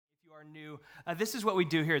are new, this is what we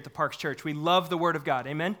do here at the Parks Church. We love the Word of God,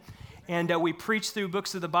 amen? And we preach through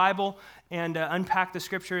books of the Bible and unpack the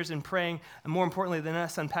Scriptures and praying, and more importantly than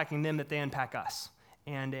us unpacking them, that they unpack us.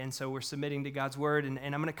 And so we're submitting to God's Word, and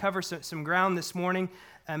I'm going to cover some ground this morning,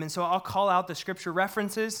 and so I'll call out the Scripture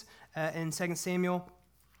references in 2 Samuel,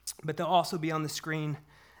 but they'll also be on the screen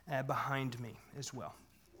behind me as well.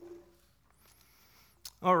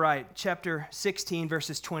 All right, chapter 16,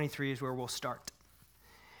 verses 23 is where we'll start.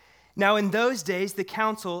 Now in those days, the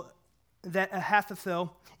counsel that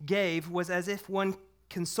Ahithophel gave was as if one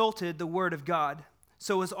consulted the word of God.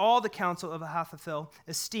 So was all the counsel of Ahithophel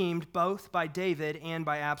esteemed both by David and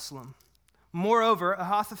by Absalom. Moreover,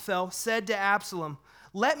 Ahithophel said to Absalom,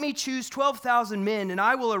 "Let me choose 12,000 men, and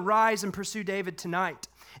I will arise and pursue David tonight.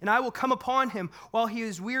 And I will come upon him while he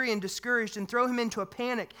is weary and discouraged and throw him into a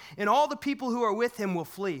panic, and all the people who are with him will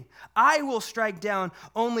flee. I will strike down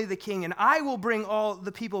only the king, and I will bring all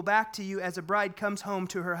the people back to you as a bride comes home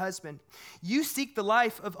to her husband. You seek the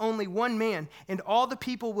life of only one man, and all the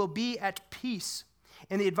people will be at peace."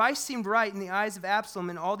 And the advice seemed right in the eyes of Absalom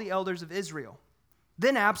and all the elders of Israel.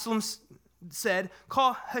 Then Absalom said,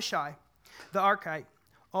 "Call Hushai, the Archite,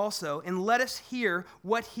 also, and let us hear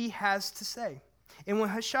what he has to say." And when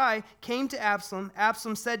Hushai came to Absalom,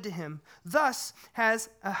 Absalom said to him, "Thus has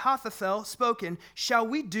Ahithophel spoken. Shall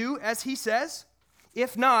we do as he says?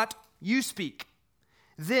 If not, you speak."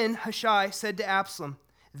 Then Hushai said to Absalom,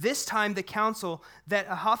 "This time the counsel that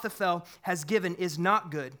Ahithophel has given is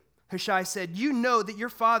not good." Hushai said, "You know that your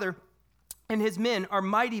father and his men are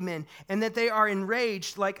mighty men, and that they are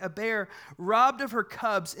enraged like a bear robbed of her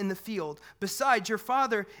cubs in the field. Besides, your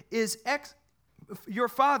father is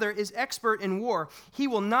expert in war. He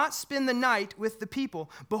will not spend the night with the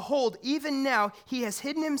people. Behold, even now he has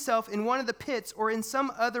hidden himself in one of the pits or in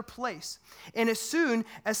some other place. And as soon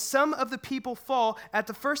as some of the people fall at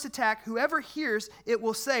the first attack, whoever hears it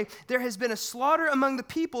will say, 'There has been a slaughter among the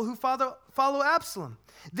people who follow Absalom.'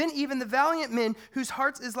 Then even the valiant men whose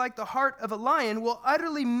hearts is like the heart of a lion will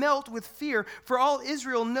utterly melt with fear, for all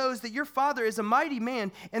Israel knows that your father is a mighty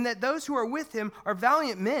man, and that those who are with him are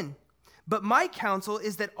valiant men. But my counsel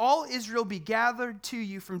is that all Israel be gathered to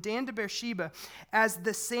you from Dan to Beersheba as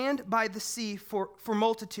the sand by the sea for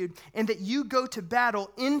multitude, and that you go to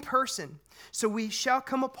battle in person. So we shall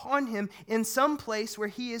come upon him in some place where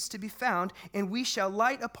he is to be found, and we shall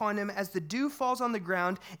light upon him as the dew falls on the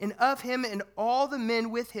ground, and of him and all the men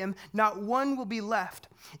with him not one will be left.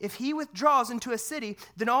 If he withdraws into a city,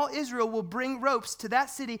 then all Israel will bring ropes to that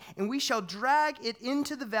city, and we shall drag it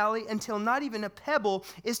into the valley until not even a pebble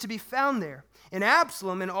is to be found there." And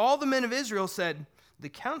Absalom and all the men of Israel said, "The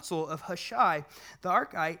counsel of Hushai the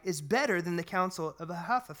Archite is better than the counsel of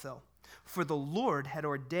Ahithophel." For the Lord had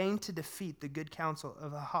ordained to defeat the good counsel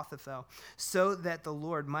of Ahithophel, so that the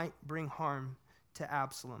Lord might bring harm to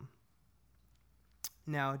Absalom.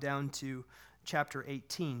 Now down to chapter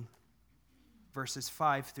 18, verses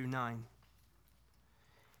 5 through 9.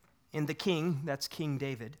 And the king, that's King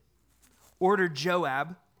David, ordered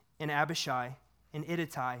Joab and Abishai and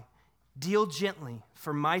Ittai, "Deal gently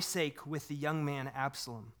for my sake with the young man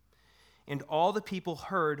Absalom." And all the people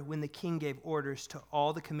heard when the king gave orders to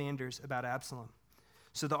all the commanders about Absalom.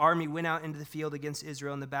 So the army went out into the field against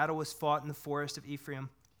Israel, and the battle was fought in the forest of Ephraim.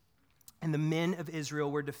 And the men of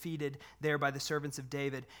Israel were defeated there by the servants of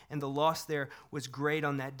David, and the loss there was great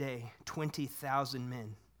on that day, 20,000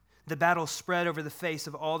 men. The battle spread over the face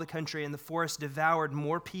of all the country, and the forest devoured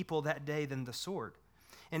more people that day than the sword.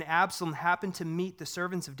 And Absalom happened to meet the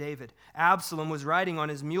servants of David. Absalom was riding on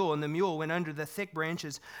his mule, and the mule went under the thick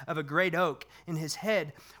branches of a great oak, and his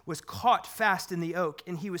head was caught fast in the oak,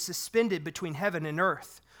 and he was suspended between heaven and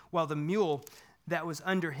earth, while the mule that was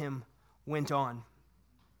under him went on.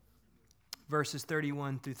 Verses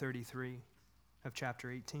 31 through 33 of chapter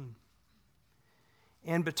 18.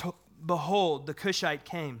 And behold, the Cushite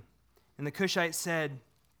came, and the Cushite said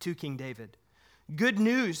to King David, "Good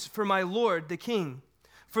news for my lord the king.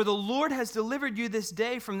 For the Lord has delivered you this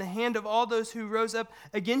day from the hand of all those who rose up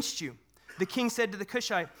against you." The king said to the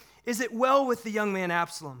Cushite, "Is it well with the young man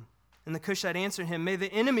Absalom?" And the Cushite answered him, "May the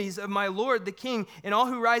enemies of my lord the king and all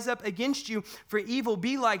who rise up against you for evil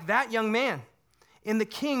be like that young man." And the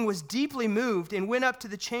king was deeply moved and went up to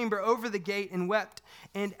the chamber over the gate and wept.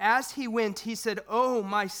 And as he went, he said, "Oh,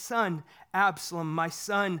 my son Absalom, my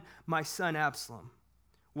son Absalom.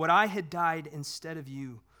 Would I had died instead of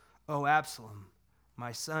you, O Absalom.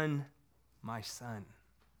 My son, my son."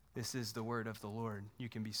 This is the word of the Lord. You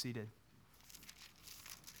can be seated.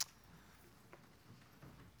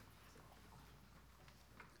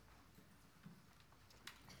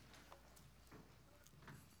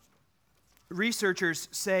 Researchers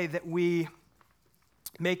say that we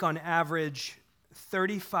make on average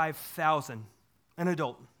 35,000, an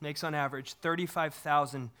adult makes on average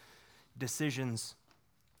 35,000 decisions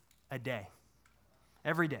a day,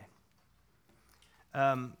 every day.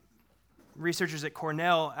 Researchers at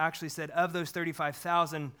Cornell actually said of those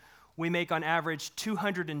 35,000, we make on average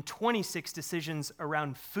 226 decisions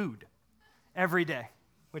around food every day,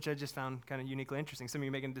 which I just found kind of uniquely interesting. Some of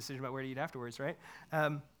you making a decision about where to eat afterwards, right?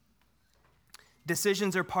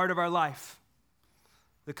 Decisions are part of our life.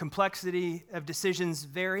 The complexity of decisions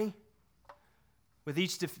vary with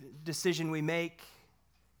each decision we make.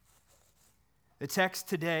 The text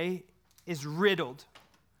today is riddled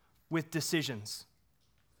with decisions.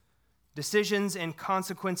 Decisions and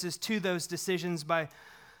consequences to those decisions by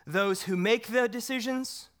those who make the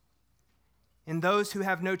decisions and those who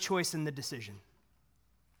have no choice in the decision.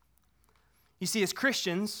 You see, as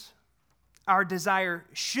Christians, our desire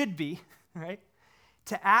should be, right,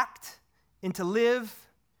 to act and to live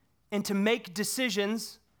and to make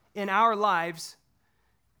decisions in our lives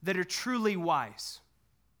that are truly wise,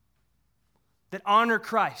 that honor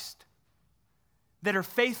Christ, that are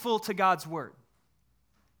faithful to God's word.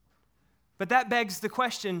 But that begs the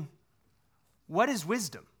question, what is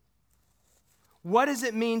wisdom? What does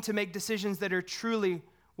it mean to make decisions that are truly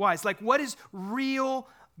wise? Like, what does real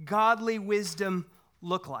godly wisdom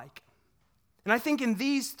look like? And I think in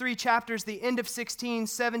these three chapters, the end of 16,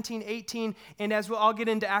 17, 18, and as I'll get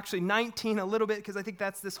into actually 19 a little bit, because I think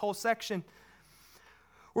that's this whole section,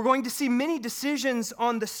 we're going to see many decisions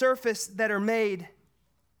on the surface that are made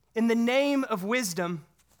in the name of wisdom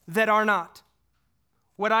that are not.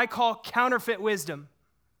 What I call counterfeit wisdom,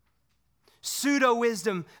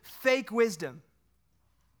 pseudo-wisdom, fake wisdom.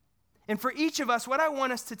 And for each of us, what I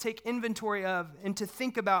want us to take inventory of and to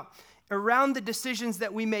think about around the decisions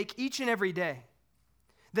that we make each and every day,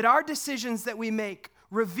 that our decisions that we make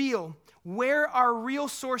reveal where our real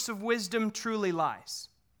source of wisdom truly lies.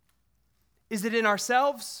 Is it in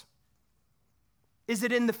ourselves? Is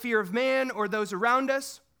it in the fear of man or those around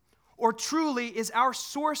us? Or truly is our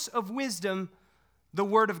source of wisdom the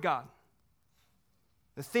Word of God,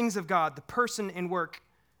 the things of God, the person and work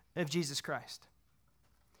of Jesus Christ?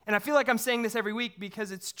 And I feel like I'm saying this every week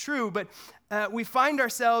because it's true, but we find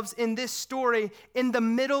ourselves in this story in the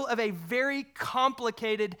middle of a very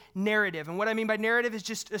complicated narrative. And what I mean by narrative is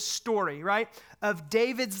just a story, right? Of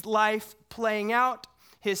David's life playing out,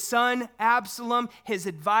 his son Absalom, his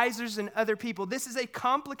advisors, and other people. This is a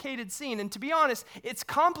complicated scene. And to be honest, it's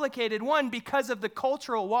complicated, one, because of the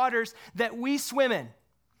cultural waters that we swim in.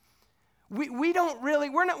 We don't really,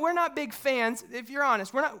 we're not big fans, if you're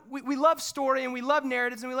honest. We love story and we love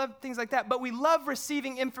narratives and we love things like that, but we love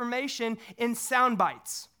receiving information in sound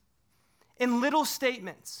bites, in little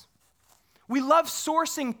statements. We love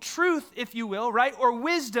sourcing truth, if you will, right, or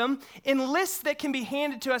wisdom in lists that can be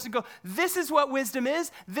handed to us and go, this is what wisdom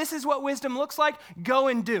is, this is what wisdom looks like, go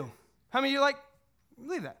and do. How many of you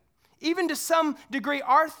believe that? Even to some degree,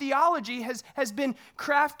 our theology has been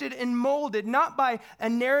crafted and molded, not by a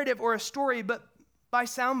narrative or a story, but by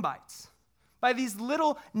sound bites, by these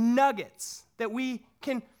little nuggets that we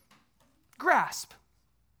can grasp.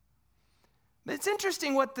 But it's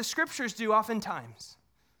interesting what the scriptures do oftentimes,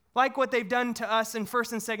 like what they've done to us in 1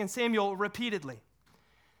 and 2 Samuel repeatedly.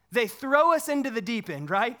 They throw us into the deep end,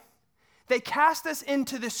 right? They cast us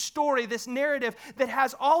into this story, this narrative that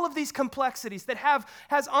has all of these complexities, that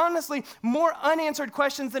has honestly more unanswered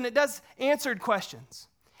questions than it does answered questions.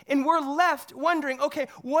 And we're left wondering, okay,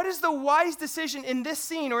 what is the wise decision in this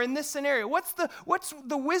scene or in this scenario? What's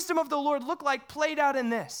the wisdom of the Lord look like played out in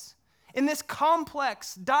this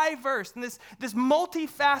complex, diverse, and this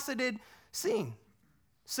multifaceted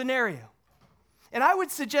scenario? And I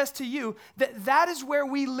would suggest to you that is where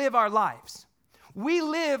we live our lives. We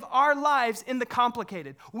live our lives in the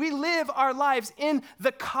complicated. We live our lives in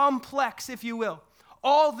the complex, if you will.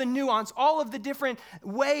 All the nuance, all of the different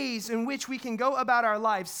ways in which we can go about our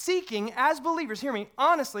lives, seeking, as believers, hear me,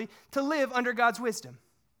 honestly, to live under God's wisdom.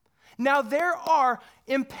 Now, there are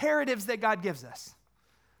imperatives that God gives us.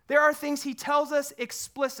 There are things He tells us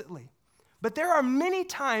explicitly. But there are many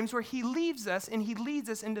times where He leaves us and He leads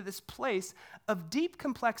us into this place of deep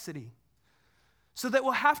complexity, so that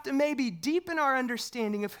we'll have to maybe deepen our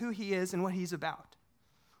understanding of who He is and what He's about.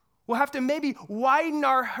 We'll have to maybe widen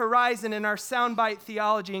our horizon in our soundbite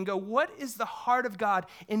theology and go, what is the heart of God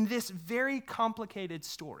in this very complicated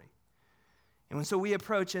story? And so we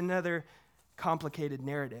approach another complicated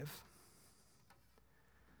narrative.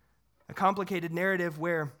 A complicated narrative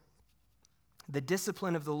where the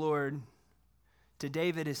discipline of the Lord to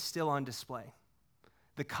David is still on display.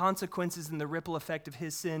 The consequences and the ripple effect of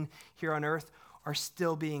his sin here on earth are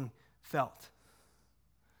still being felt.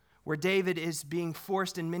 Where David is being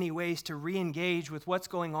forced in many ways to re-engage with what's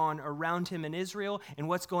going on around him in Israel and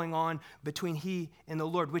what's going on between he and the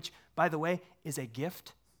Lord, which, by the way, is a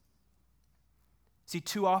gift. See,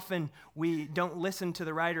 too often we don't listen to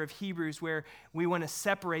the writer of Hebrews where we want to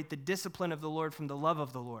separate the discipline of the Lord from the love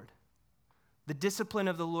of the Lord. The discipline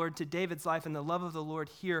of the Lord to David's life and the love of the Lord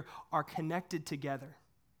here are connected together.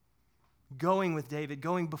 Going with David,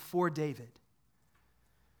 going before David.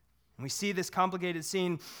 And we see this complicated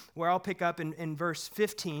scene where I'll pick up in verse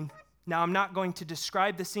 15. Now, I'm not going to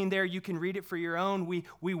describe the scene there. You can read it for your own.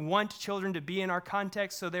 We want children to be in our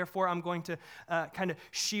context, so therefore I'm going to kind of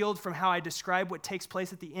shield from how I describe what takes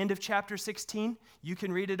place at the end of chapter 16. You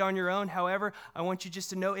can read it on your own. However, I want you just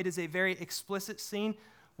to know it is a very explicit scene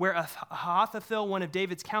where Ahithophel, one of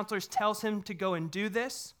David's counselors, tells him to go and do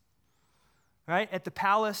this. Right? At the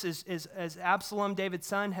palace, as Absalom, David's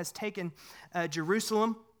son, has taken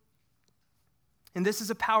Jerusalem. And this is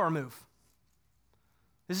a power move.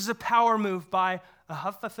 This is a power move by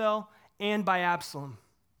Ahithophel and by Absalom.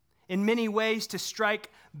 In many ways to strike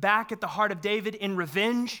back at the heart of David in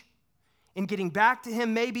revenge, in getting back to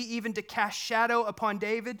him, maybe even to cast shadow upon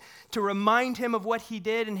David, to remind him of what he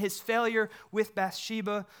did and his failure with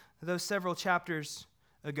Bathsheba those several chapters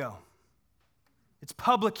ago. It's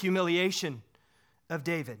public humiliation of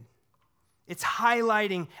David. It's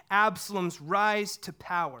highlighting Absalom's rise to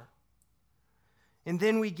power. And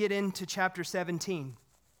then we get into chapter 17,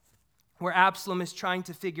 where Absalom is trying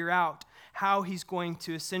to figure out how he's going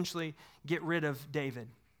to essentially get rid of David.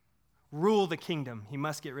 Rule the kingdom. He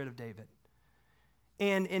must get rid of David.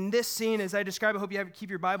 And in this scene, as I describe, I hope you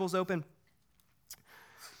keep your Bibles open.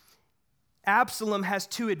 Absalom has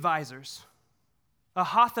two advisors.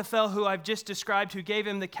 Ahithophel, who I've just described, who gave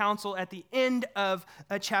him the counsel at the end of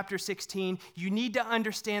chapter 16. You need to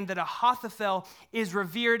understand that Ahithophel is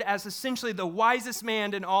revered as essentially the wisest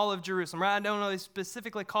man in all of Jerusalem. Right? I don't know if he's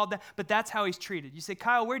specifically called that, but that's how he's treated. You say,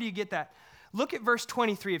 Kyle, where do you get that? Look at verse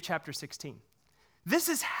 23 of chapter 16. This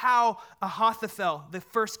is how Ahithophel, the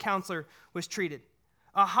first counselor, was treated.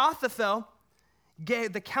 The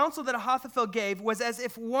counsel that Ahithophel gave was as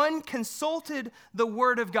if one consulted the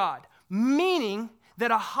word of God, meaning that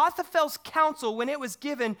Ahithophel's counsel, when it was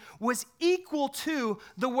given, was equal to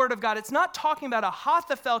the word of God. It's not talking about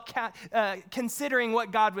Ahithophel considering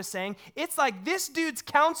what God was saying. It's like this dude's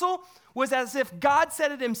counsel was as if God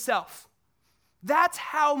said it himself. That's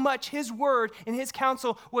how much his word and his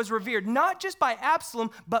counsel was revered, not just by Absalom,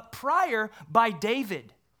 but prior by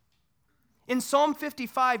David. In Psalm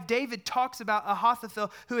 55, David talks about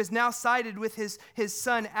Ahithophel, who is now sided with his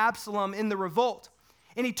son Absalom in the revolt.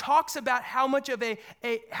 And he talks about how much of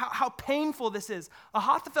how painful this is.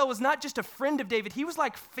 Ahithophel was not just a friend of David, he was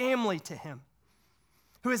like family to him,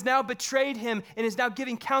 who has now betrayed him and is now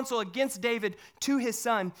giving counsel against David to his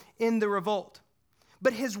son in the revolt.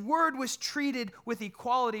 But his word was treated with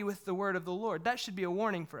equality with the word of the Lord. That should be a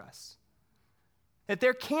warning for us. That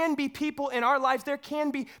there can be people in our lives, there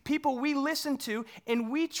can be people we listen to,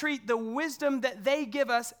 and we treat the wisdom that they give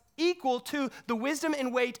us equal to the wisdom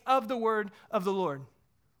and weight of the word of the Lord.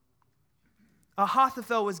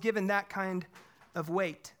 Ahithophel was given that kind of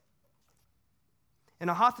weight. And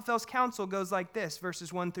Ahithophel's counsel goes like this,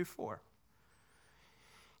 verses 1 through 4.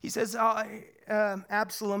 He says,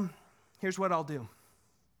 Absalom, here's what I'll do.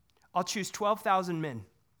 I'll choose 12,000 men,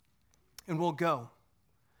 and we'll go.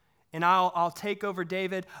 And I'll take over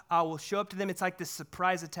David. I will show up to them. It's like this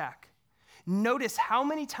surprise attack. Notice how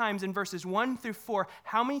many times in verses 1 through 4,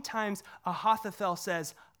 how many times Ahithophel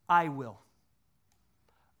says, I will.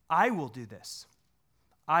 I will do this.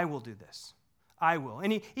 I will do this. I will.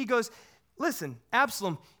 And he goes, listen,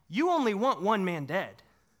 Absalom, you only want one man dead,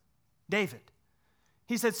 David.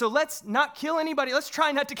 He said, so let's not kill anybody. Let's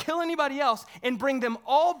try not to kill anybody else and bring them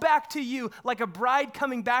all back to you like a bride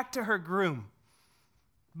coming back to her groom.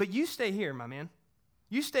 But you stay here, my man.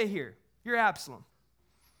 You stay here. You're Absalom.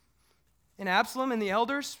 And Absalom and the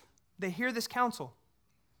elders, they hear this counsel.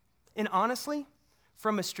 And honestly,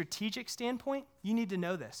 from a strategic standpoint, you need to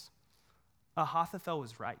know this. Ahithophel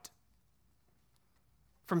was right.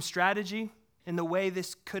 From strategy and the way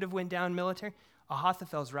this could have went down military,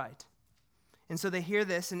 Ahithophel's right. And so they hear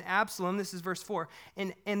this, and Absalom, this is verse 4,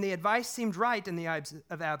 and the advice seemed right in the eyes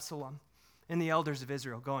of Absalom and the elders of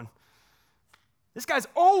Israel, going, this guy's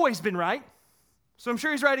always been right, so I'm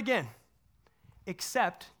sure he's right again.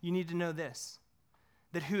 Except you need to know this,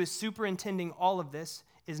 that who is superintending all of this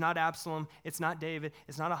is not Absalom, it's not David,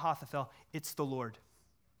 it's not Ahithophel, it's the Lord.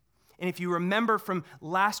 And if you remember from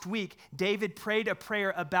last week, David prayed a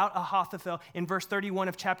prayer about Ahithophel in verse 31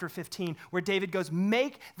 of chapter 15, where David goes,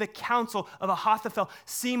 make the counsel of Ahithophel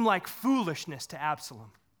seem like foolishness to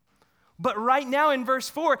Absalom. But right now in verse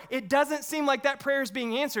 4, it doesn't seem like that prayer is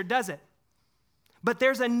being answered, does it? But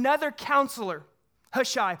there's another counselor,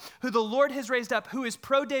 Hushai, who the Lord has raised up, who is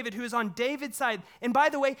pro-David, who is on David's side. And by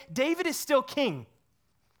the way, David is still king.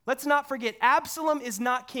 Let's not forget, Absalom is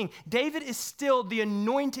not king. David is still the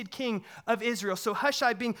anointed king of Israel. So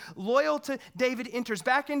Hushai, being loyal to David, enters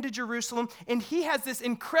back into Jerusalem, and he has this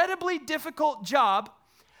incredibly difficult job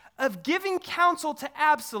of giving counsel to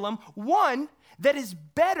Absalom, one, that is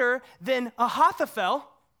better than Ahithophel,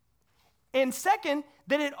 and second,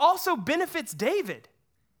 that it also benefits David.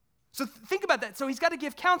 So think about that. So he's got to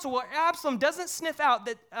give counsel. Well, Absalom doesn't sniff out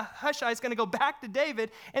that Hushai is going to go back to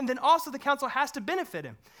David, and then also the counsel has to benefit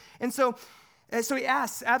him. And so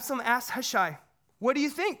Absalom asks Hushai, what do you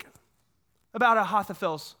think about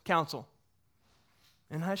Ahithophel's counsel?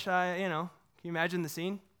 And Hushai, can you imagine the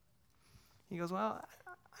scene? He goes, well,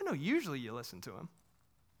 I know usually you listen to him.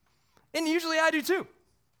 And usually I do too.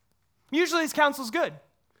 Usually his counsel's good.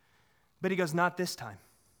 But he goes, not this time.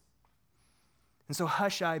 And so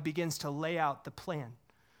Hushai begins to lay out the plan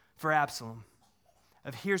for Absalom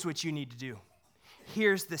of here's what you need to do.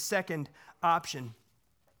 Here's the second option.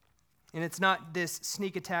 And it's not this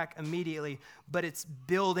sneak attack immediately, but it's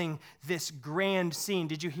building this grand scene.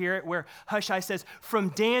 Did you hear it? Where Hushai says, from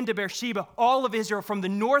Dan to Beersheba, all of Israel, from the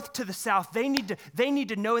north to the south, they need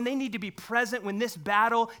to know and they need to be present when this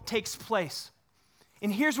battle takes place.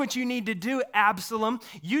 And here's what you need to do, Absalom.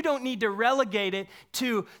 You don't need to relegate it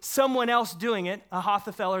to someone else doing it,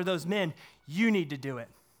 Ahithophel or those men. You need to do it.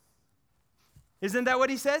 Isn't that what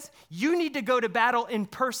he says? You need to go to battle in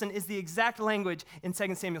person is the exact language in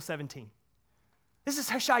 2 Samuel 17. This is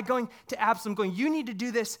Hushai going to Absalom, going, you need to do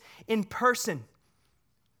this in person.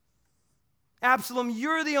 Absalom,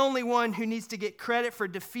 you're the only one who needs to get credit for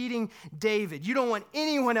defeating David. You don't want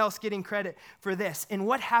anyone else getting credit for this. And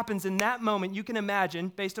what happens in that moment, you can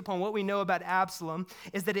imagine, based upon what we know about Absalom,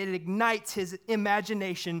 is that it ignites his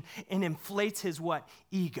imagination and inflates his what?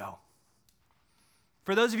 Ego.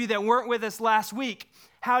 For those of you that weren't with us last week,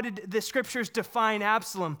 how did the scriptures define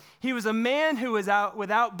Absalom? He was a man who was out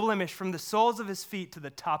without blemish from the soles of his feet to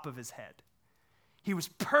the top of his head. He was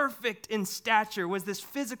perfect in stature, was this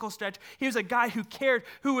physical stature. He was a guy who cared,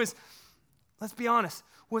 who was, let's be honest,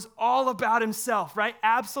 was all about himself, right?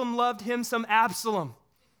 Absalom loved him some Absalom.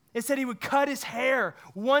 It said he would cut his hair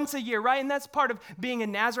once a year, right? And that's part of being a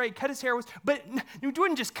Nazarite. Cut his hair, but he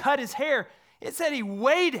wouldn't just cut his hair. It said he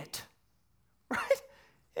weighed it, right?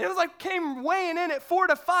 It was like came weighing in at 4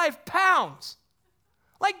 to 5 pounds.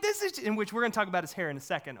 Like this is, in which we're going to talk about his hair in a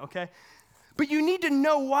second, okay? But you need to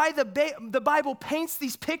know why the Bible paints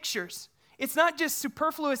these pictures. It's not just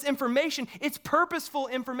superfluous information, it's purposeful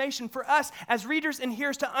information for us as readers and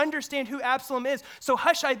hearers to understand who Absalom is. So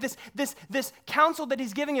Hushai, this counsel that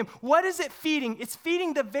he's giving him, what is it feeding? It's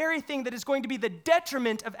feeding the very thing that is going to be the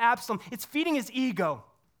detriment of Absalom. It's feeding his ego,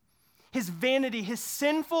 his vanity, his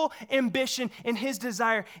sinful ambition, and his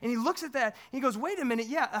desire. And he looks at that, and he goes, wait a minute,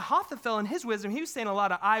 yeah, Ahithophel in his wisdom, he was saying a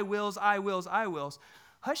lot of I wills, I wills, I wills.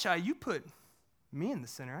 Hushai, you put me in the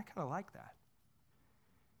center. I kind of like that.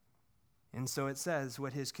 And so it says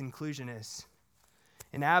what his conclusion is.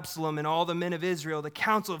 And Absalom and all the men of Israel, the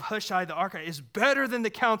counsel of Hushai the Archite is better than the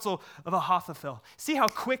counsel of Ahithophel. See how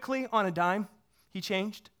quickly on a dime he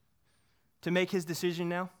changed to make his decision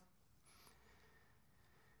now?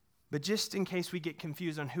 But just in case we get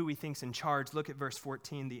confused on who he thinks in charge, look at verse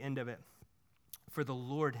 14, the end of it. For the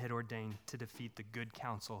Lord had ordained to defeat the good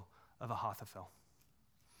counsel of Ahithophel.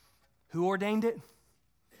 Who ordained it?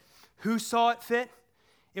 Who saw it fit?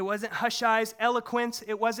 It wasn't Hushai's eloquence.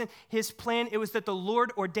 It wasn't his plan. It was that the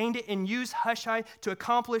Lord ordained it and used Hushai to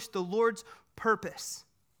accomplish the Lord's purpose.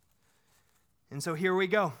 And so here we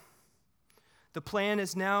go. The plan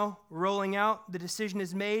is now rolling out. The decision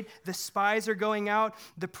is made. The spies are going out.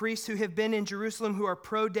 The priests who have been in Jerusalem who are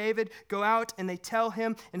pro-David go out and they tell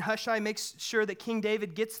him, and Hushai makes sure that King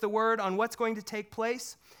David gets the word on what's going to take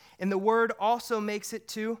place. And the word also makes it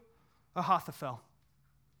to Ahithophel.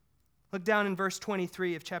 Look down in verse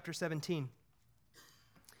 23 of chapter 17.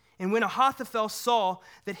 And when Ahithophel saw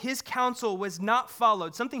that his counsel was not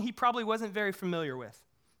followed, something he probably wasn't very familiar with,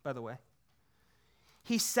 by the way,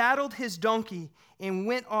 he saddled his donkey and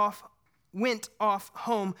went off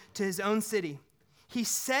home to his own city. He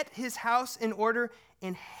set his house in order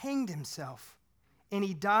and hanged himself. And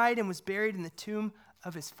he died and was buried in the tomb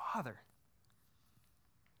of his father.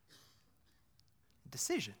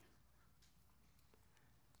 Decision.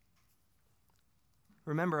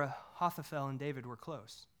 Remember, Ahithophel and David were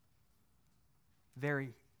close.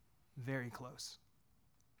 Very, very close.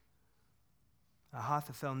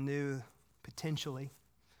 Ahithophel knew potentially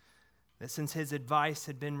that since his advice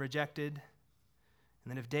had been rejected,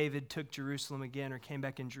 and that if David took Jerusalem again or came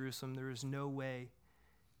back in Jerusalem, there was no way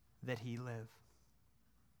that he live.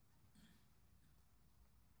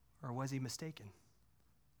 Or was he mistaken?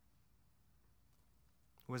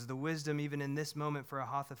 Was the wisdom even in this moment for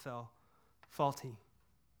Ahithophel faulty?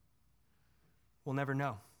 We'll never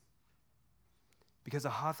know. Because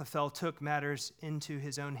Ahithophel took matters into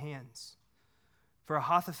his own hands. For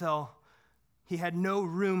Ahithophel, he had no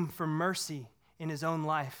room for mercy in his own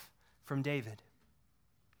life from David.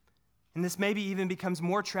 And this maybe even becomes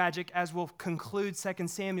more tragic as we'll conclude 2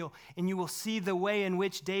 Samuel, and you will see the way in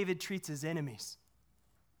which David treats his enemies.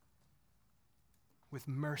 With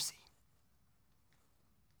mercy.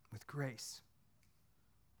 With grace.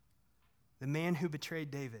 The man who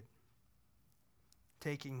betrayed David,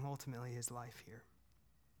 taking ultimately his life here.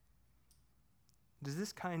 Does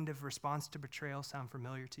this kind of response to betrayal sound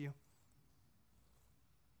familiar to you?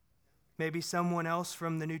 Maybe someone else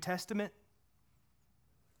from the New Testament?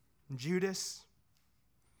 Judas.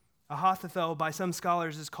 Ahithophel, by some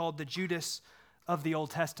scholars, is called the Judas of the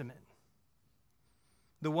Old Testament.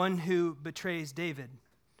 The one who betrays David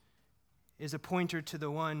is a pointer to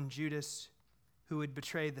the one, Judas, who would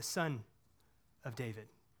betray the son of David,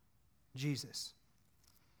 Jesus.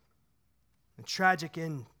 A tragic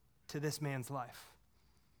end to this man's life.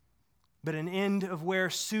 But an end of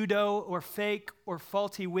where pseudo or fake or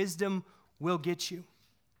faulty wisdom will get you.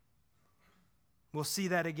 We'll see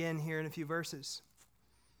that again here in a few verses.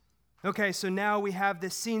 Okay, so now we have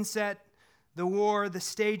this scene set, the war, the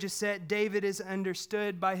stage is set. David is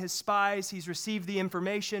understood by his spies. He's received the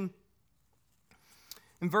information.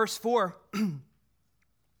 In verse 4,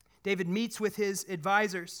 David meets with his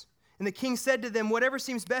advisors. And the king said to them, "Whatever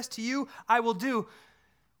seems best to you, I will do."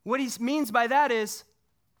 What he means by that is,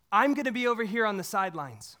 I'm going to be over here on the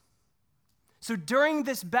sidelines. So during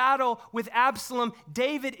this battle with Absalom,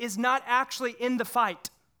 David is not actually in the fight.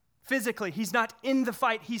 Physically, he's not in the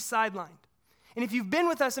fight, he's sidelined. And if you've been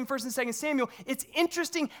with us in 1 and 2 Samuel, it's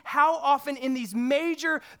interesting how often in these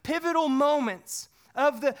major pivotal moments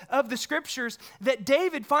of the scriptures that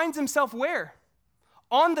David finds himself where?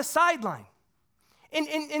 On the sideline.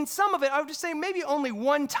 In some of it, I would just say maybe only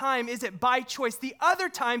one time is it by choice. The other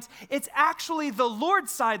times, it's actually the Lord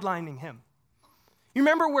sidelining him. You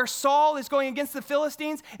remember where Saul is going against the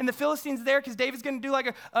Philistines, and the Philistines there because David's going to do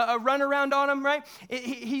like a run around on him, right?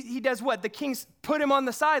 He does what? The kings put him on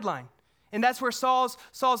the sideline. And that's where Saul's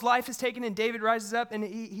life is taken, and David rises up, and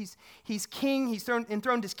he's king. He's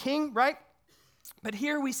enthroned as king, right? But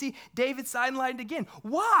here we see David sidelined again.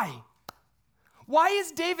 Why? Why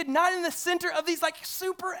is David not in the center of these like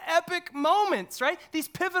super epic moments, right? These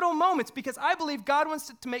pivotal moments, because I believe God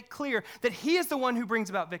wants to make clear that he is the one who brings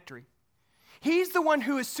about victory. He's the one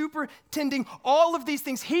who is superintending all of these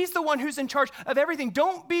things. He's the one who's in charge of everything.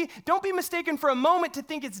 Don't be mistaken for a moment to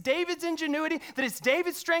think it's David's ingenuity, that it's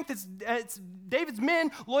David's strength, it's David's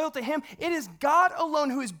men loyal to him. It is God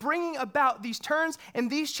alone who is bringing about these turns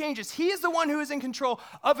and these changes. He is the one who is in control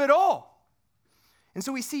of it all. And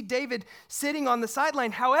so we see David sitting on the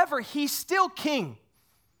sideline. However, he's still king.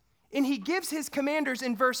 And he gives his commanders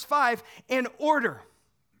in verse 5 an order.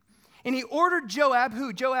 And he ordered Joab,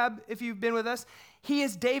 Joab, if you've been with us, he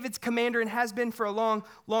is David's commander and has been for a long,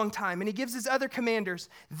 long time. And he gives his other commanders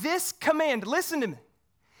this command, listen to me,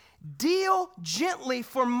 deal gently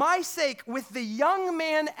for my sake with the young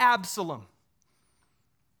man Absalom.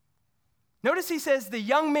 Notice he says the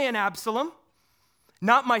young man Absalom,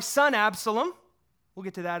 not my son Absalom. We'll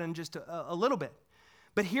get to that in just a little bit.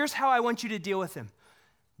 But here's how I want you to deal with him,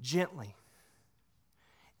 gently.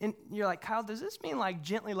 And you're like, Kyle, does this mean like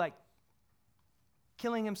gently, like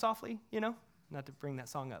killing him softly, Not to bring that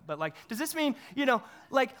song up, but like, does this mean,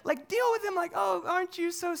 like deal with him like, oh, aren't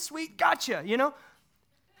you so sweet? Gotcha,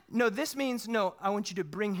 No, this means, no, I want you to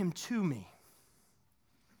bring him to me.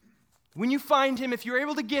 When you find him, if you're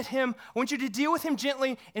able to get him, I want you to deal with him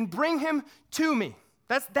gently and bring him to me.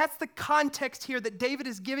 That's the context here that David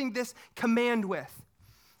is giving this command with.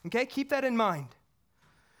 Okay, keep that in mind.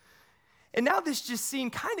 And now this just scene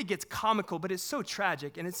kind of gets comical, but it's so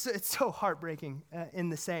tragic, and it's so heartbreaking in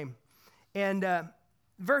the same. And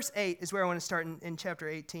verse 8 is where I want to start in chapter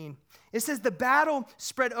 18. It says, the battle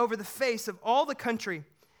spread over the face of all the country.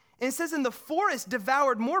 And it says, and the forest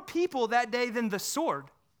devoured more people that day than the sword.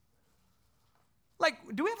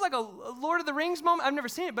 Like, do we have like a Lord of the Rings moment? I've never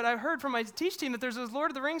seen it, but I've heard from my teach team that there's this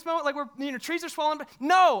Lord of the Rings moment, like where, trees are swallowing.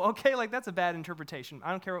 No, okay, like that's a bad interpretation.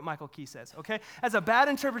 I don't care what Michael Key says, okay? That's a bad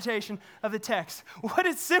interpretation of the text. What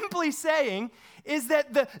it's simply saying is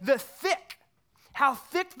that the thick, how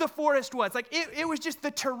thick the forest was, like it was just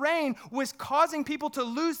the terrain was causing people to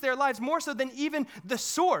lose their lives more so than even the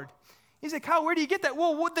sword. He said, Kyle, where do you get that?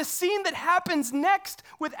 Well, the scene that happens next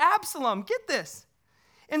with Absalom, get this.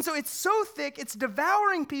 And so it's so thick, it's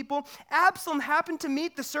devouring people. Absalom happened to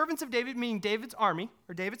meet the servants of David, meaning David's army,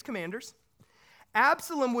 or David's commanders.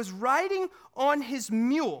 Absalom was riding on his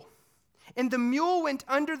mule, and the mule went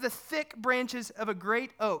under the thick branches of a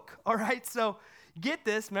great oak. All right, so get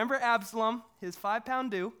this. Remember Absalom, his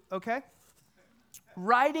 5-pound due, okay?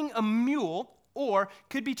 Riding a mule, or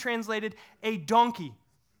could be translated a donkey,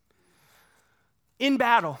 in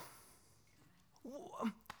battle.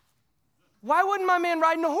 Why wouldn't my man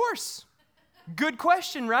riding a horse? Good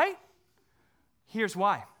question, right? Here's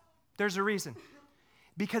why. There's a reason.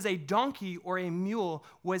 Because a donkey or a mule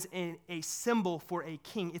was a symbol for a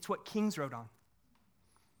king. It's what kings rode on.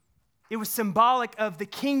 It was symbolic of the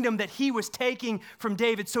kingdom that he was taking from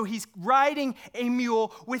David. So he's riding a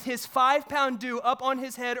mule with his 5-pound due up on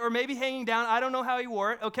his head or maybe hanging down. I don't know how he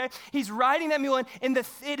wore it, okay? He's riding that mule, and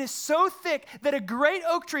it is so thick that a great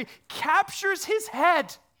oak tree captures his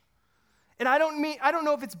head. And I don't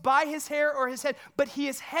know if it's by his hair or his head, but he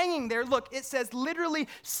is hanging there. Look, it says literally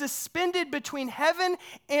suspended between heaven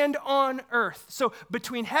and on earth. So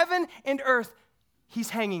between heaven and earth, he's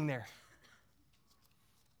hanging there.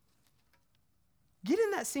 Get in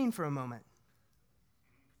that scene for a moment.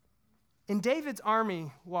 And David's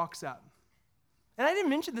army walks up. And I didn't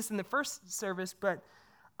mention this in the first service, but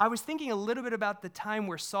I was thinking a little bit about the time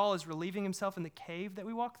where Saul is relieving himself in the cave that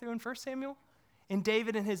we walked through in 1 Samuel. And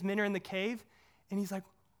David and his men are in the cave, and he's like,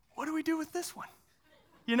 what do we do with this one?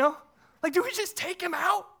 You know? Like, do we just take him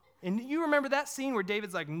out? And you remember that scene where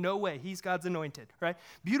David's like, no way, he's God's anointed, right?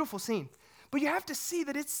 Beautiful scene. But you have to see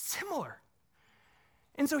that it's similar.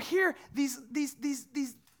 And so here, these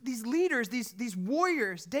leaders, these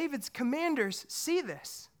warriors, David's commanders, see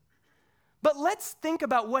this. But let's think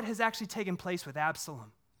about what has actually taken place with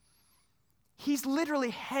Absalom. He's literally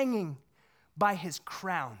hanging by his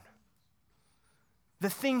crown. The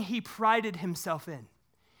thing he prided himself in,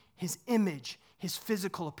 his image, his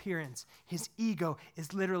physical appearance, his ego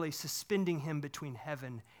is literally suspending him between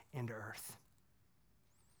heaven and earth.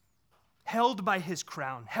 Held by his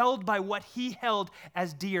crown, held by what he held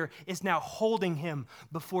as dear, is now holding him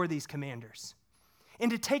before these commanders. And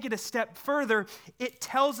to take it a step further, it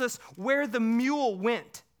tells us where the mule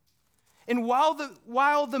went. And while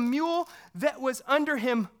the mule that was under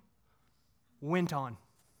him went on,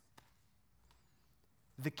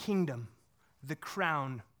 the kingdom, the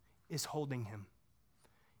crown is holding him.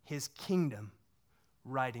 His kingdom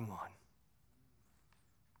riding on.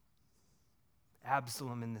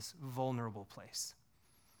 Absalom in this vulnerable place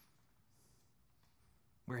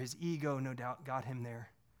where his ego no doubt got him there.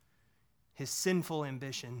 His sinful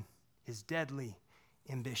ambition, his deadly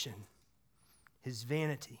ambition, his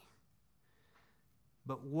vanity.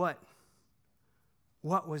 But what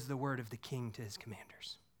was the word of the king to his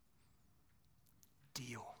commanders?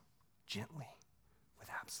 Deal gently with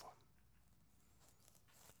Absalom.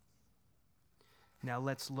 Now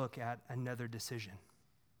let's look at another decision.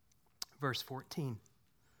 Verse 14.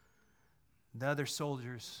 The other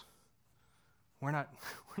soldiers, we're not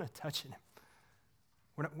touching him.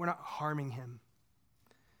 We're not harming him.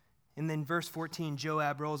 And then verse 14,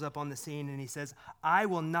 Joab rolls up on the scene and he says, I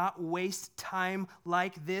will not waste time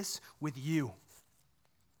like this with you.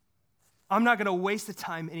 I'm not going to waste the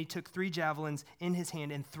time. And he took 3 javelins in his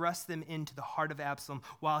hand and thrust them into the heart of Absalom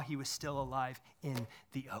while he was still alive in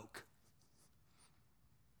the oak.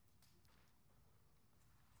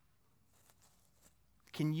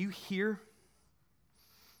 Can you hear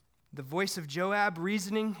the voice of Joab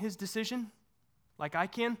reasoning his decision like I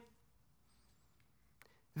can?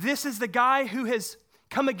 This is the guy who has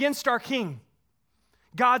come against our king,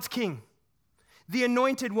 God's king, the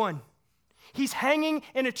anointed one. He's hanging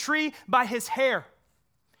in a tree by his hair.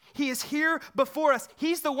 He is here before us.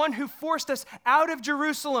 He's the one who forced us out of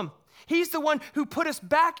Jerusalem. He's the one who put us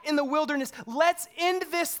back in the wilderness. Let's end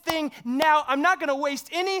this thing now. I'm not going to waste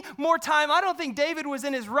any more time. I don't think David was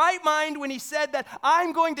in his right mind when he said that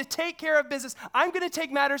I'm going to take care of business. I'm going to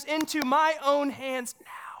take matters into my own hands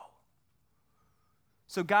now.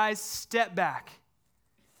 So guys, step back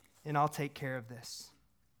and I'll take care of this.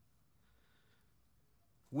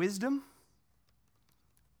 Wisdom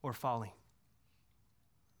or folly?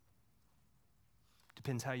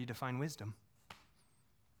 Depends how you define wisdom.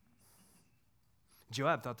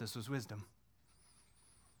 Joab thought this was wisdom.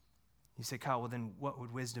 You say, Kyle, well then what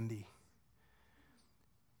would wisdom be?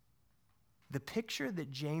 The picture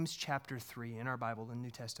that James chapter 3 in our Bible, the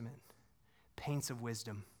New Testament, paints of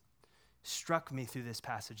wisdom struck me through this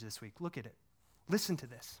passage this week. Look at it. Listen to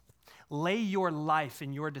this. Lay your life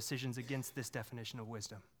and your decisions against this definition of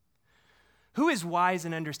wisdom. Who is wise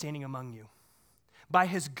and understanding among you? By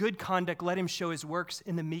his good conduct, let him show his works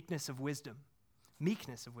in the meekness of wisdom.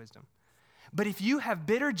 Meekness of wisdom. But if you have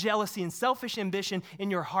bitter jealousy and selfish ambition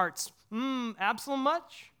in your hearts, Absalom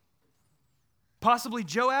much? Possibly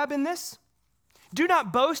Joab in this? Do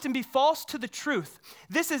not boast and be false to the truth.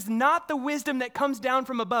 This is not the wisdom that comes down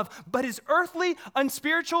from above, but is earthly,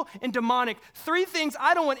 unspiritual, and demonic. 3 things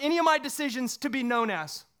I don't want any of my decisions to be known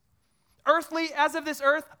as. Earthly, as of this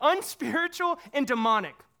earth, unspiritual, and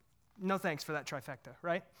demonic. No thanks for that trifecta,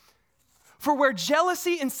 right? For where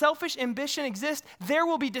jealousy and selfish ambition exist, there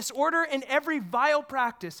will be disorder in every vile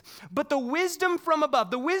practice. But the wisdom from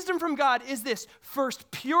above, the wisdom from God is this: first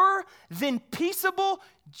pure, then peaceable,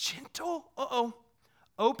 gentle,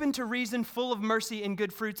 open to reason, full of mercy and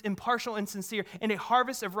good fruits, impartial and sincere, and a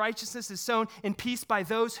harvest of righteousness is sown in peace by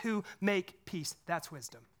those who make peace. That's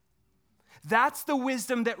wisdom. That's the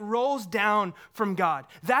wisdom that rolls down from God.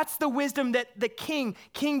 That's the wisdom that the King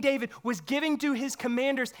David, was giving to his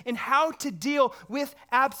commanders in how to deal with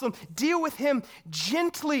Absalom. Deal with him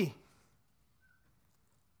gently.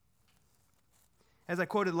 As I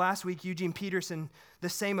quoted last week, Eugene Peterson, the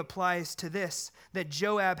same applies to this, that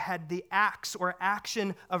Joab had the acts or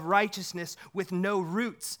action of righteousness with no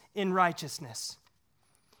roots in righteousness.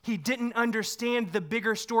 He didn't understand the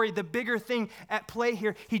bigger story, the bigger thing at play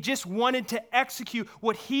here. He just wanted to execute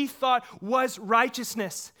what he thought was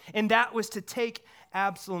righteousness, and that was to take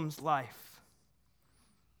Absalom's life.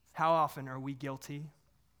 How often are we guilty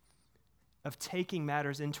of taking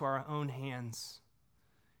matters into our own hands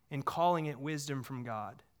and calling it wisdom from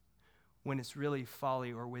God when it's really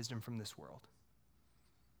folly or wisdom from this world?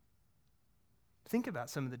 Think about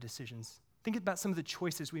some of the decisions. Think about some of the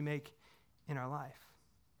choices we make in our life.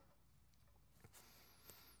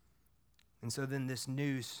 And so then this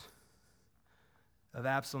news of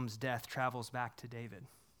Absalom's death travels back to David.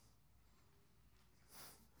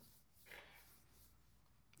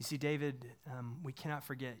 You see, David, we cannot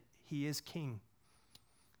forget, he is king,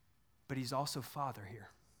 but he's also father here.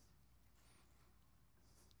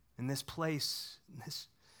 In this place, in this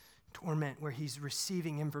torment where he's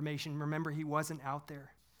receiving information, remember, he wasn't out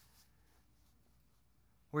there,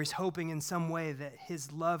 where he's hoping in some way that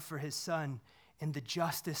his love for his son and the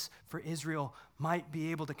justice for Israel might be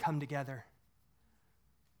able to come together.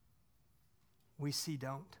 We see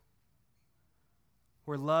don't.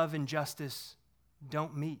 Where love and justice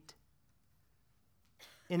don't meet.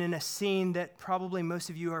 And in a scene that probably most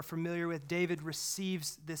of you are familiar with, David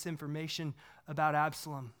receives this information about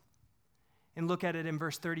Absalom. And look at it in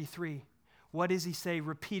verse 33. What does he say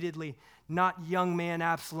repeatedly? Not young man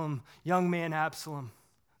Absalom,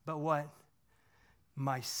 but what?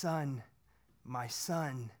 My son. My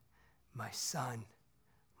son, my son,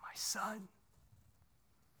 my son.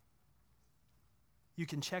 You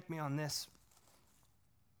can check me on this,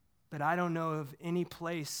 but I don't know of any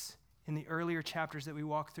place in the earlier chapters that we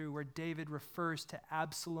walk through where David refers to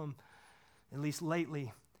Absalom, at least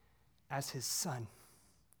lately, as his son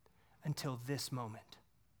until this moment.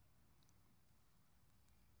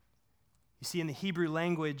 You see, in the Hebrew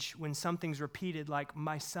language, when something's repeated like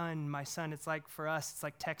my son, it's like for us, it's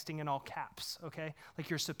like texting in all caps, okay? Like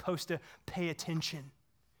you're supposed to pay attention.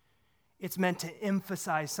 It's meant to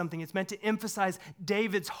emphasize something. It's meant to emphasize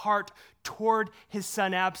David's heart toward his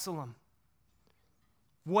son Absalom.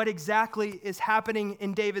 What exactly is happening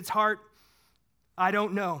in David's heart? I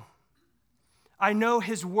don't know. I know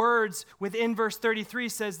his words within verse 33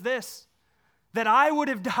 says this, that I would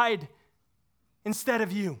have died instead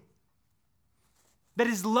of you. That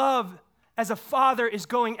his love as a father is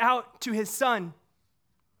going out to his son.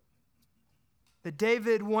 That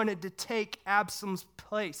David wanted to take Absalom's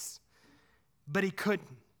place, but he couldn't.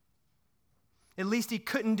 At least he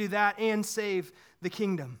couldn't do that and save the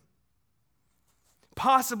kingdom.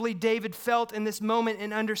 Possibly David felt in this moment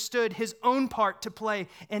and understood his own part to play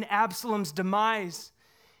in Absalom's demise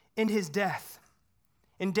and his death.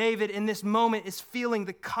 And David in this moment is feeling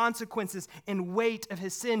the consequences and weight of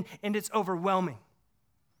his sin, and it's overwhelming.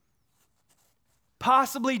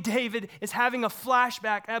 Possibly David is having a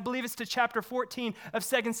flashback, I believe it's to chapter 14 of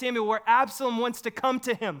 2 Samuel, where Absalom wants to come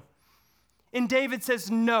to him. And David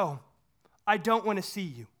says, no, I don't want to see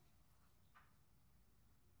you.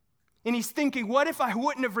 And he's thinking, what if I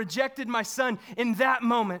wouldn't have rejected my son in that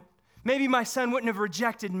moment? Maybe my son wouldn't have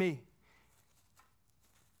rejected me.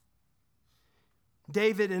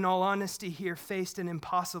 David, in all honesty here, faced an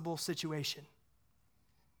impossible situation.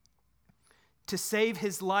 To save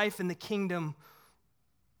his life in the kingdom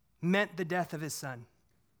meant the death of his son.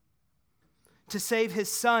 To save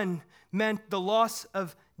his son meant the loss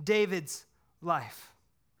of David's life.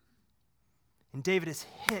 And David is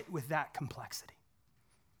hit with that complexity.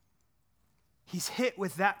 He's hit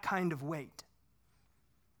with that kind of weight.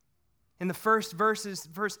 In the first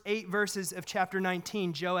 8 verses of chapter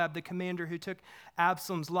 19, Joab, the commander who took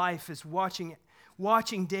Absalom's life, is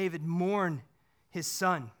watching David mourn his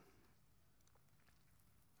son.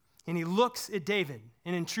 And he looks at David,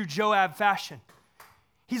 and in true Joab fashion,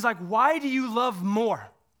 he's like, why do you love more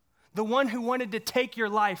the one who wanted to take your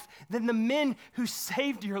life than the men who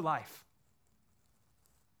saved your life,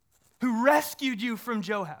 who rescued you from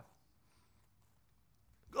Joab?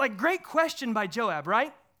 Like, great question by Joab,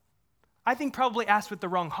 right? I think probably asked with the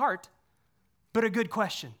wrong heart, but a good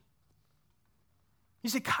question.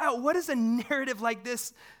 You say, Kyle, what is a narrative like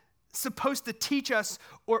this supposed to teach us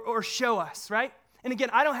or show us, right? And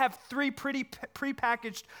again, I don't have 3 pretty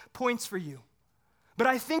prepackaged points for you. But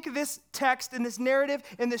I think this text and this narrative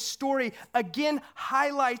and this story again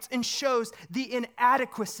highlights and shows the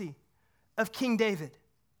inadequacy of King David.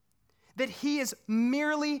 That he is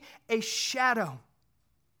merely a shadow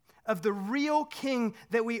of the real king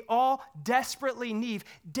that we all desperately need.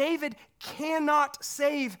 David cannot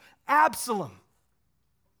save Absalom.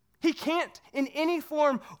 He can't in any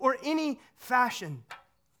form or any fashion.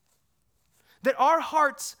 That our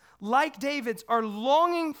hearts, like David's, are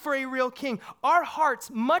longing for a real king. Our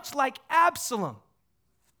hearts, much like Absalom,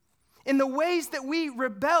 in the ways that we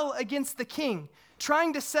rebel against the king,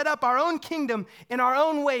 trying to set up our own kingdom in our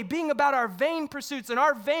own way, being about our vain pursuits and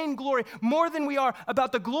our vain glory more than we are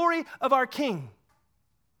about the glory of our king.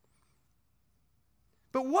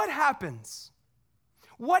 But what happens?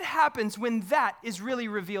 What happens when that is really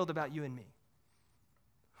revealed about you and me?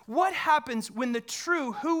 What happens when the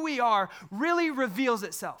true who we are really reveals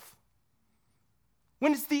itself?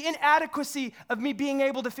 When it's the inadequacy of me being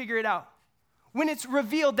able to figure it out? When it's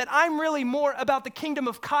revealed that I'm really more about the kingdom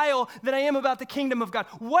of Kyle than I am about the kingdom of God?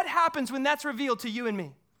 What happens when that's revealed to you and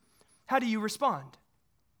me? How do you respond?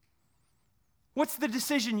 What's the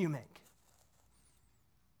decision you make?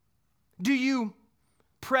 Do you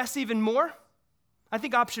press even more? I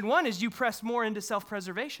think option 1 is you press more into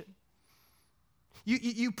self-preservation.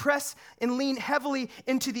 You press and lean heavily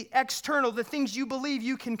into the external, the things you believe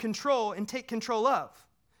you can control and take control of.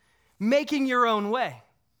 Making your own way.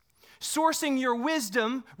 Sourcing your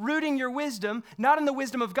wisdom, rooting your wisdom, not in the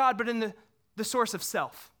wisdom of God, but in the source of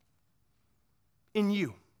self. In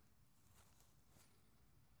you.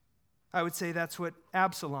 I would say that's what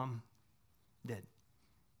Absalom did.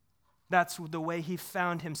 That's the way he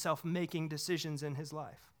found himself making decisions in his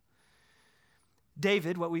life.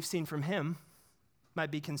 David, what we've seen from him, might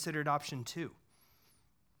be considered option 2,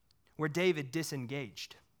 where David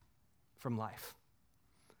disengaged from life.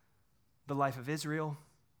 The life of Israel,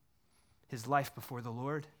 his life before the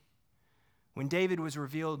Lord. When David was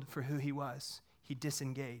revealed for who he was, he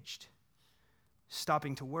disengaged,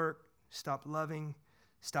 stopping to work, stopped loving,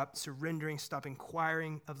 stopped surrendering, stopped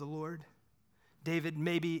inquiring of the Lord. David,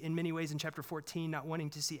 maybe in many ways in chapter 14, not wanting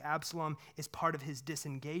to see Absalom is part of his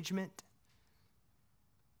disengagement.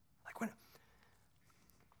 Like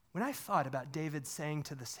when I thought about David saying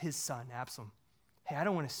to his son, Absalom, hey, I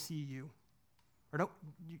don't want to see you, or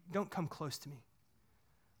don't come close to me.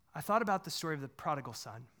 I thought about the story of the prodigal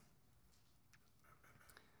son.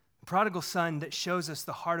 The prodigal son that shows us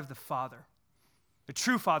the heart of the Father, the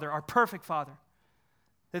true Father, our perfect Father.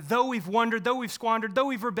 That though we've wandered, though we've squandered, though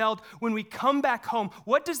we've rebelled, when we come back home,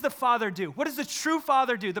 what does the Father do? What does the true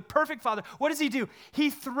Father do? The perfect Father, what does he do? He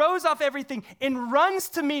throws off everything and runs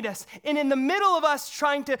to meet us. And in the middle of us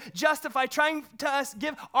trying to justify, trying to us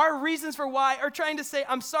give our reasons for why, or trying to say,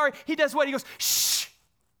 I'm sorry, he does what? He goes, shh.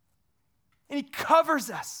 And he covers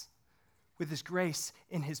us with his grace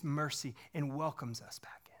and his mercy and welcomes us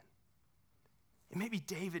back in. And maybe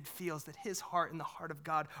David feels that his heart and the heart of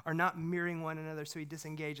God are not mirroring one another, so he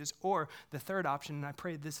disengages. Or the third option, and I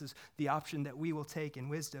pray this is the option that we will take in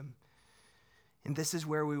wisdom, and this is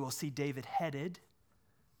where we will see David headed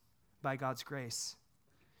by God's grace,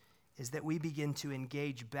 is that we begin to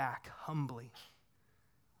engage back humbly.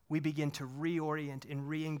 We begin to reorient and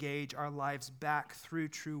re-engage our lives back through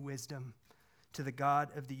true wisdom to the God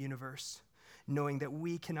of the universe, knowing that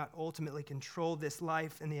we cannot ultimately control this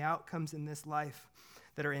life and the outcomes in this life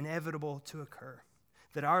that are inevitable to occur,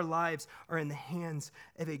 that our lives are in the hands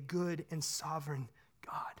of a good and sovereign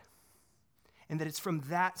God, and that it's from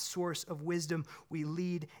that source of wisdom we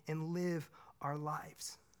lead and live our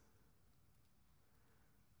lives.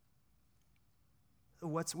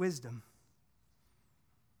 what's wisdom?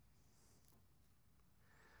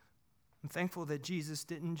 I'm thankful that Jesus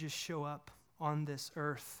didn't just show up on this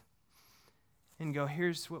earth and go,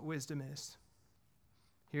 here's what wisdom is.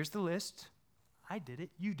 Here's the list. I did it.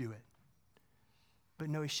 You do it. But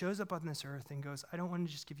no, he shows up on this earth and goes, I don't want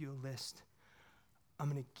to just give you a list. I'm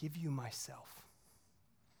going to give you myself.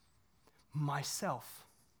 Myself.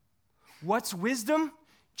 What's wisdom?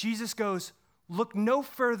 Jesus goes, look no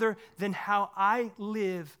further than how I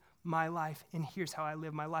live my life. And here's how I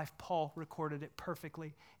live my life. Paul recorded it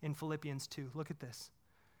perfectly in Philippians 2. Look at this.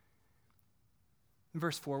 In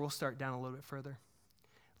verse 4, we'll start down a little bit further.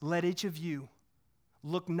 Let each of you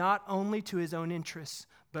look not only to his own interests,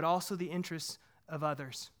 but also the interests of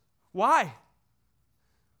others. Why?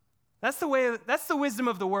 That's the wisdom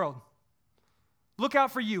of the world. Look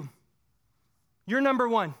out for you. You're number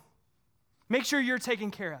one. Make sure you're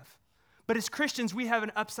taken care of. But as Christians, we have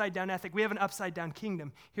an upside-down ethic. We have an upside-down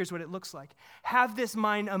kingdom. Here's what it looks like. Have this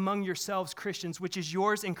mind among yourselves, Christians, which is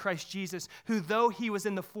yours in Christ Jesus, who, though he was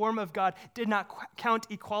in the form of God, did not count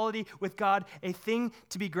equality with God a thing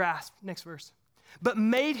to be grasped. Next verse. But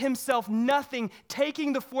made himself nothing,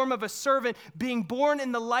 taking the form of a servant, being born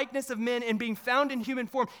in the likeness of men and being found in human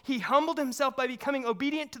form. He humbled himself by becoming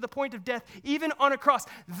obedient to the point of death, even on a cross.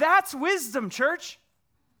 That's wisdom, church.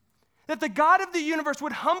 That the God of the universe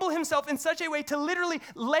would humble himself in such a way to literally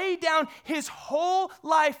lay down his whole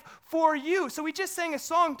life for you. So we just sang a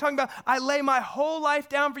song talking about, I lay my whole life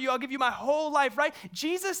down for you. I'll give you my whole life, right?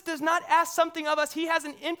 Jesus does not ask something of us he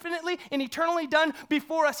hasn't infinitely and eternally done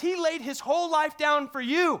before us. He laid his whole life down for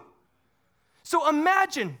you. So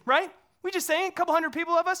imagine, right? We just sang, a couple hundred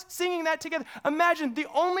people of us singing that together. Imagine the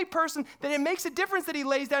only person that it makes a difference that he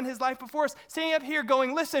lays down his life before us, standing up here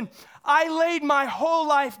going, listen, I laid my whole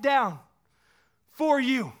life down for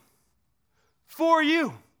you. For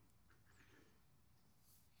you.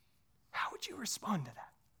 How would you respond to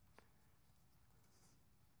that?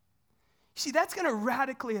 You see, that's going to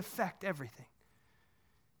radically affect everything.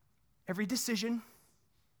 Every decision,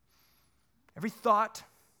 every thought,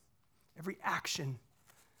 every action.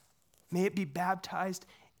 May it be baptized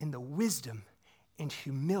in the wisdom and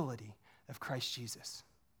humility of Christ Jesus,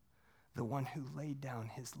 the one who laid down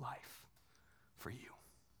his life for you.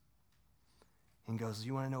 And goes,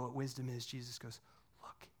 you want to know what wisdom is? Jesus goes,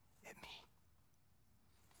 look at me.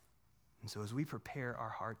 And so as we prepare our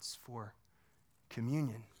hearts for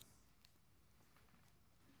communion,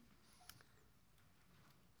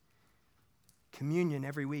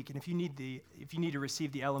 every week, and if you need to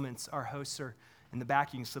receive the elements, our hosts are in the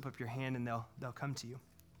back. You can slip up your hand and they'll come to you.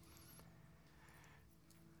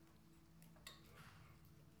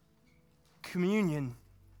 Communion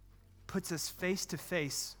puts us face to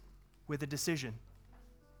face with a decision.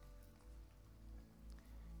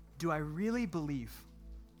 Do I really believe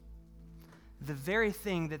the very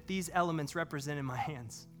thing that these elements represent in my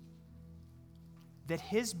hands? That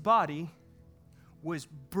his body was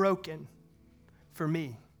broken for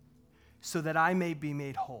me so that I may be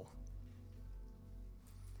made whole.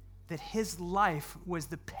 That his life was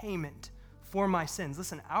the payment for my sins.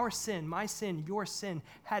 Listen, our sin, my sin, your sin,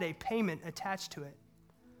 had a payment attached to it.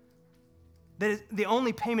 That is, the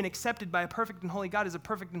only payment accepted by a perfect and holy God is a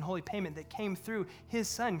perfect and holy payment that came through his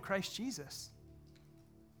Son, Christ Jesus.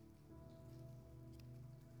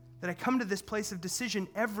 That I come to this place of decision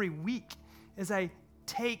every week as I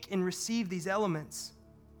take and receive these elements,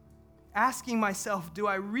 asking myself, do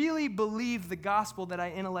I really believe the gospel that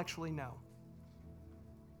I intellectually know?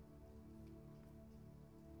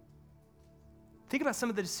 Think about some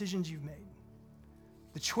of the decisions you've made,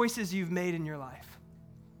 the choices you've made in your life.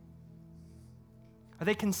 Are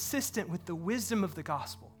they consistent with the wisdom of the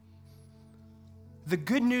gospel? The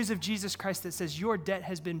good news of Jesus Christ that says your debt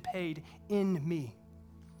has been paid in me.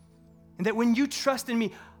 And that when you trust in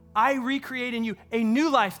me, I recreate in you a new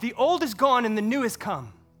life. The old is gone and the new has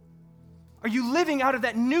come. Are you living out of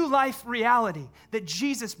that new life reality that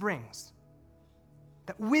Jesus brings?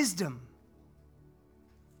 That wisdom.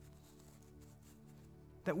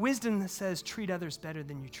 That wisdom that says treat others better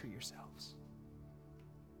than you treat yourselves.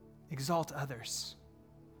 Exalt others.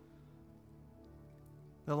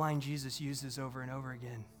 The line Jesus uses over and over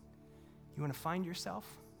again. You want to find yourself?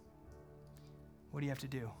 What do you have to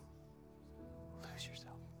do? Lose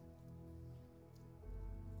yourself.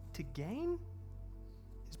 To gain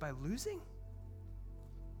is by losing?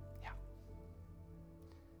 Yeah.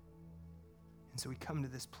 And so we come to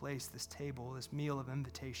this place, this table, this meal of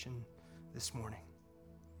invitation this morning.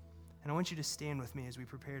 And I want you to stand with me as we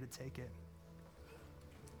prepare to take it.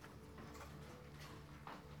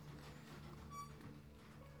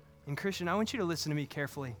 And Christian, I want you to listen to me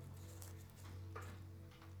carefully.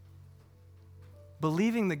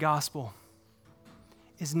 Believing the gospel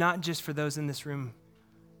is not just for those in this room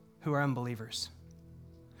who are unbelievers.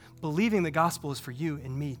 Believing the gospel is for you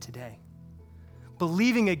and me today.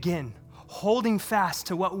 Believing again, holding fast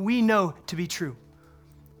to what we know to be true.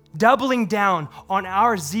 Doubling down on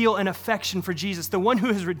our zeal and affection for Jesus, the one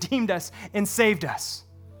who has redeemed us and saved us.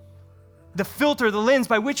 The filter, the lens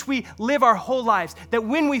by which we live our whole lives, that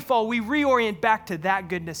when we fall, we reorient back to that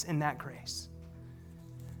goodness and that grace.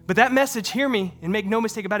 But that message, hear me, and make no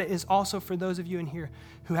mistake about it, is also for those of you in here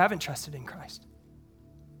who haven't trusted in Christ,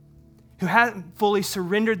 who haven't fully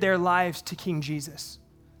surrendered their lives to King Jesus.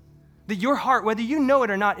 That your heart, whether you know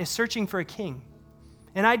it or not, is searching for a king.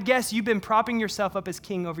 And I'd guess you've been propping yourself up as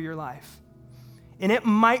king over your life. And it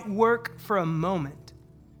might work for a moment.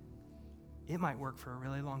 It might work for a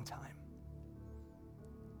really long time.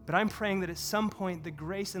 But I'm praying that at some point the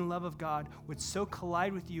grace and love of God would so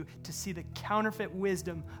collide with you to see the counterfeit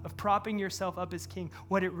wisdom of propping yourself up as king,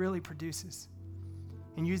 what it really produces.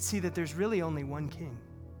 And you'd see that there's really only one king.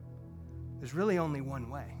 There's really only one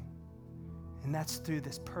way. And that's through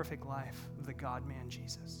this perfect life of the God-man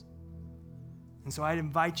Jesus. And so I'd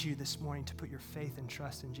invite you this morning to put your faith and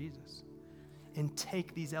trust in Jesus and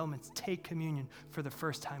take these elements, take communion for the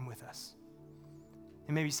first time with us.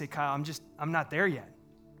 And maybe you say, Kyle, I'm not there yet.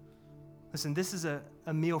 Listen, this is a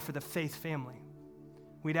meal for the faith family.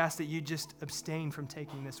 We'd ask that you just abstain from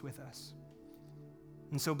taking this with us.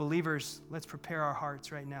 And so believers, let's prepare our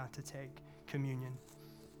hearts right now to take communion.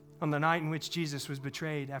 On the night in which Jesus was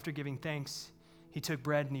betrayed, after giving thanks, he took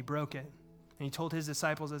bread and he broke it. And he told his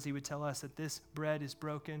disciples, as he would tell us, that this bread is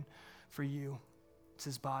broken for you. It's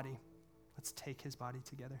his body. Let's take his body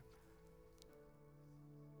together.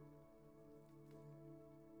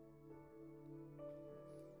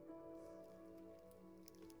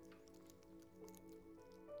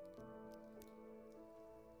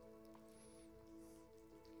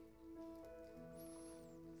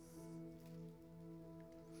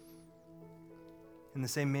 In the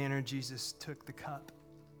same manner, Jesus took the cup.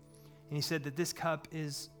 And he said that this cup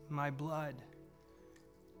is my blood,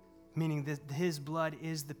 meaning that his blood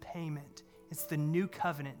is the payment. It's the new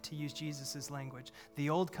covenant, to use Jesus' language. The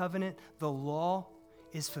old covenant, the law,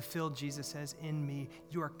 is fulfilled, Jesus says, in me.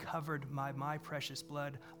 You are covered by my precious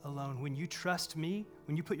blood alone. When you trust me,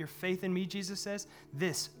 when you put your faith in me, Jesus says,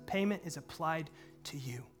 this payment is applied to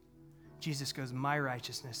you. Jesus goes, my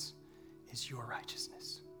righteousness is your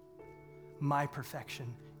righteousness. My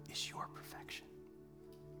perfection is your perfection.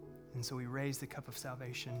 And so we raise the cup of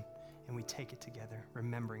salvation and we take it together,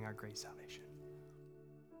 remembering our great salvation.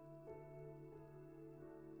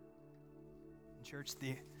 Church,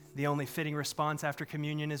 the only fitting response after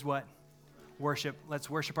communion is what? Worship. Let's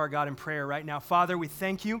worship our God in prayer right now. Father, we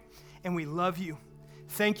thank you and we love you.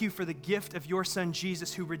 Thank you for the gift of your Son,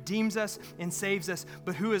 Jesus, who redeems us and saves us,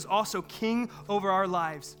 but who is also King over our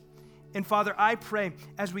lives. And Father, I pray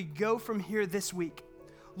as we go from here this week,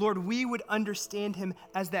 Lord, we would understand him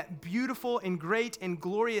as that beautiful and great and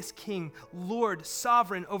glorious King, Lord,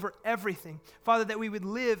 sovereign over everything. Father, that we would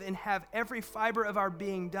live and have every fiber of our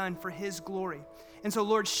being done for his glory. And so,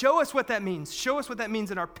 Lord, show us what that means. Show us what that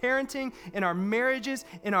means in our parenting, in our marriages,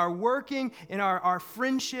 in our working, in our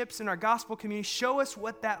friendships, in our gospel community. Show us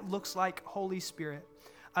what that looks like, Holy Spirit.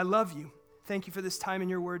 I love you. Thank you for this time in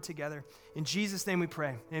your word together. In Jesus' name we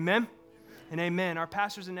pray. Amen. And amen. Our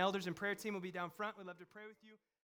pastors and elders and prayer team will be down front. We'd love to pray with you.